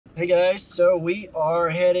Hey guys, so we are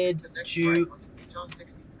headed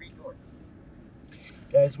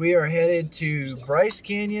to Bryce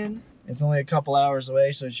Canyon. It's only a couple hours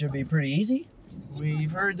away, so it should be pretty easy.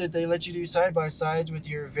 We've heard that they let you do side-by-sides with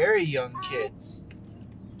your very young kids.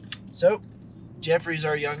 So, Jeffrey's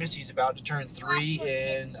our youngest. He's about to turn 3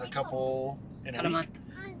 in a week,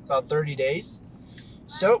 about 30 days.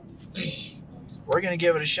 So, we're going to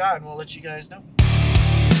give it a shot and we'll let you guys know.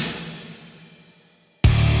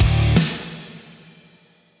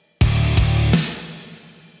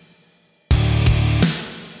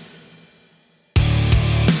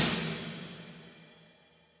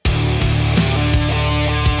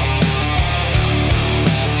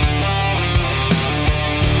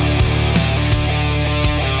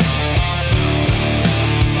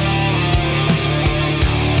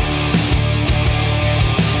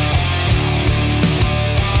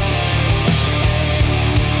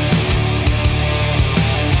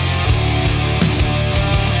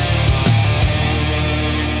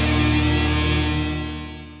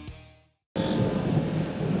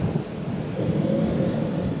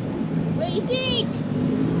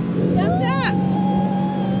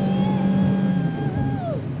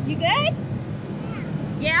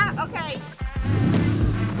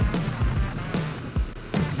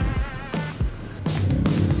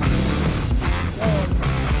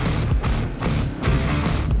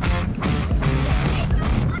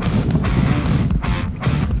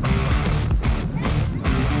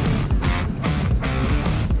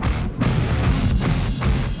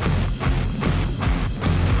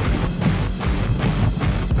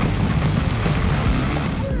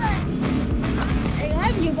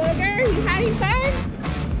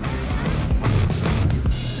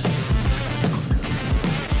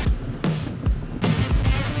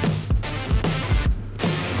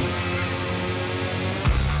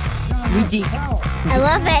 I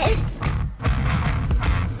love it.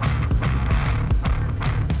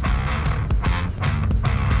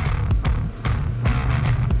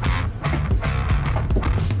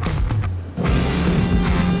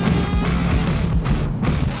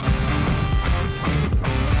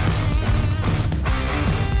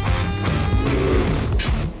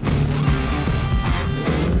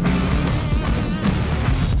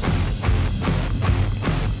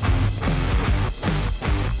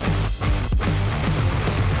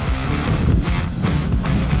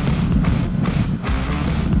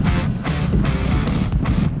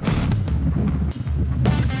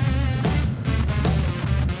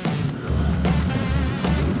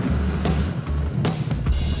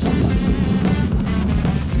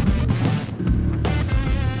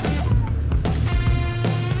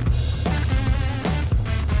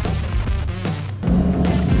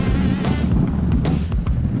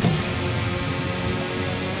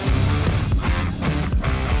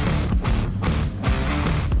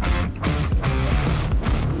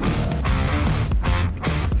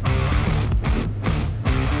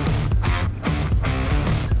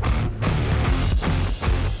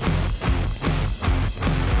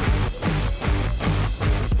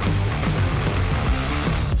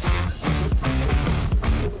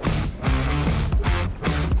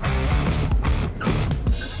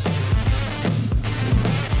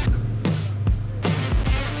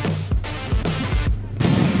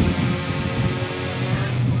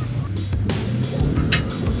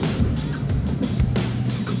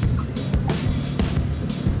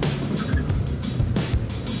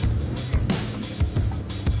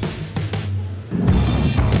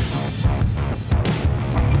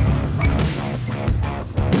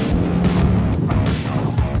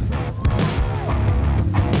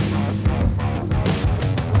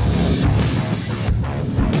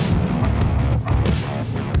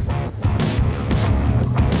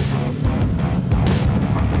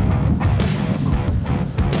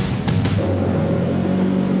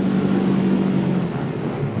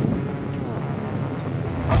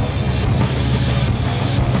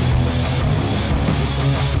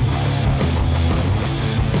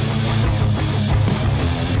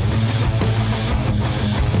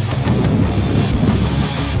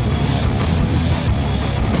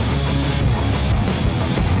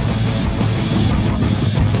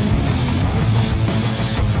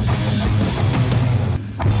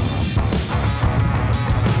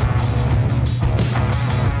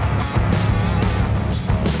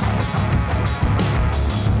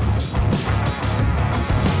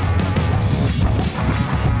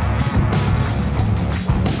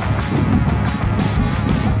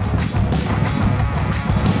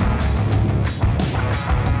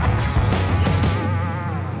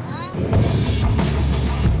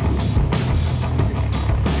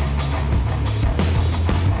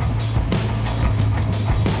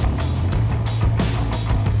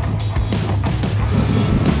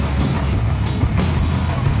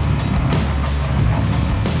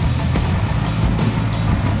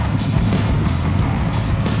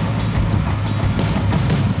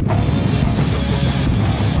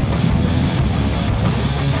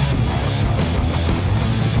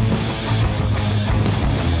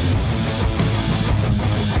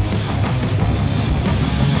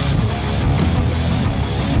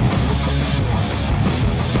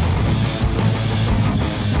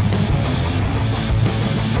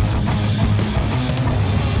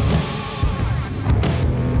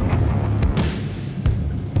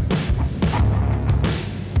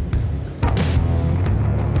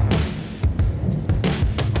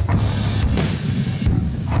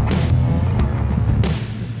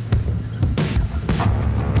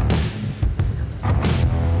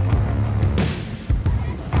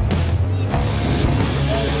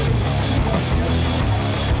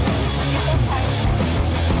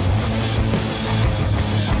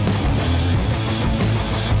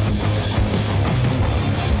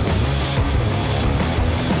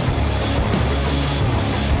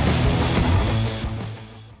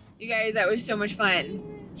 guys, that was so much fun.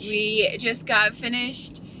 We just got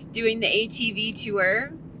finished doing the ATV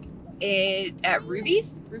tour at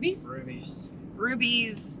Ruby's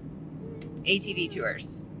ATV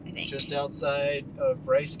tours, I think. Just outside of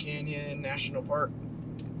Bryce Canyon National Park,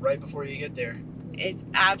 right before you get there. It's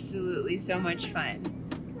absolutely so much fun.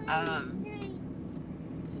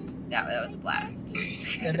 That was a blast.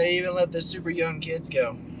 And they even let the super young kids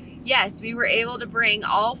go. Yes, we were able to bring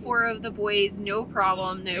all 4 of the boys, no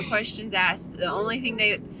problem, no questions asked. The only thing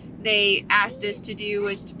they asked us to do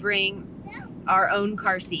was to bring our own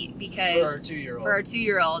car seat because for our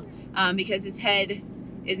 2-year-old. Because his head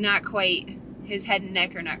and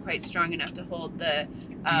neck are not quite strong enough to hold the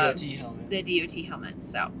DOT helmet. The DOT helmets.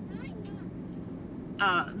 So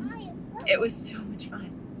it was so much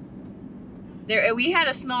fun. We had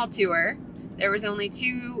a small tour. There was only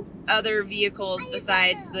 2 other vehicles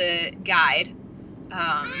besides the guide,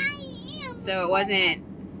 so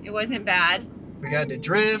it wasn't bad. We got to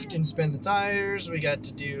drift and spin the tires. We got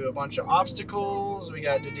to do a bunch of obstacles. We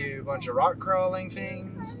got to do a bunch of rock crawling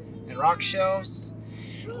things and rock shelves.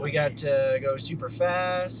 We got to go super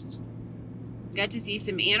fast. Got to see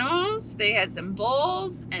some animals. They had some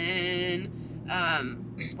bulls and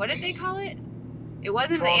what did they call it? It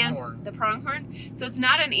wasn't the pronghorn. So it's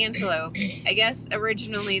not an antelope. I guess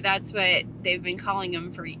originally that's what they've been calling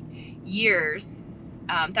them for years,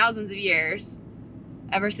 thousands of years,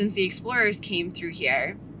 ever since the explorers came through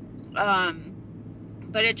here.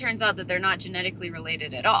 But it turns out that they're not genetically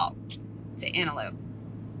related at all to antelope.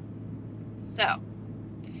 So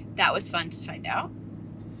that was fun to find out.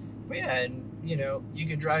 Yeah, and you know, you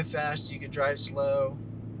can drive fast, you can drive slow.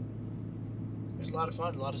 It was a lot of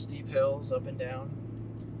fun, a lot of steep hills up and down.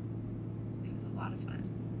 It was a lot of fun.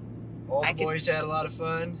 All the boys had a lot of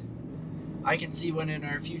fun. I can see one in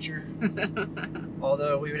our future.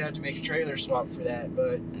 Although we would have to make a trailer swap for that,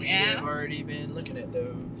 but we have already been looking at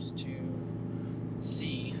those to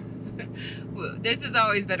see. This has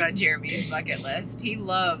always been on Jeremy's bucket list. He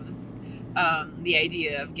loves the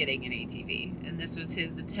idea of getting an ATV, and this was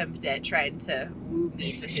his attempt at trying to woo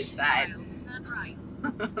me to his side.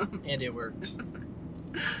 And it worked.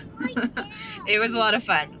 It was a lot of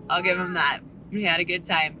fun. I'll give him that. We had a good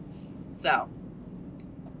time. So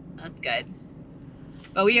that's good.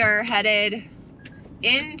 But we are headed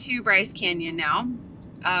into Bryce Canyon now.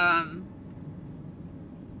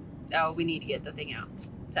 Oh, we need to get the thing out.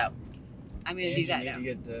 So I'm going to do that now. You need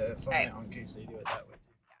to get the phone out in case they do it that way.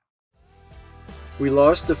 We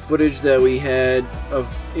lost the footage that we had of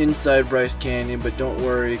inside Bryce Canyon, but don't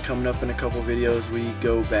worry, coming up in a couple videos we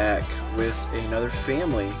go back with another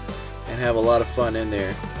family and have a lot of fun in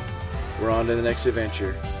there. We're on to the next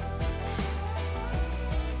adventure.